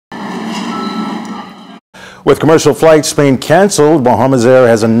With commercial flights being canceled, Bahamasair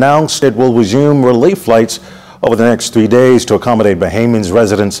has announced it will resume relief flights over the next 3 days to accommodate Bahamians,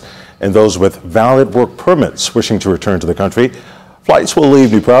 residents, and those with valid work permits wishing to return to the country. Flights will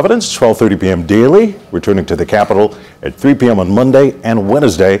leave New Providence 12:30 p.m. daily, returning to the capital at 3 p.m. on Monday and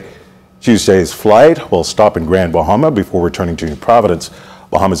Wednesday. Tuesday's flight will stop in Grand Bahama before returning to New Providence.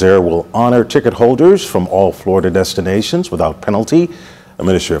 Bahamasair will honor ticket holders from all Florida destinations without penalty. A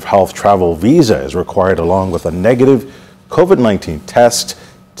Ministry of Health travel visa is required along with a negative COVID-19 test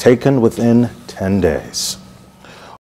taken within 10 days.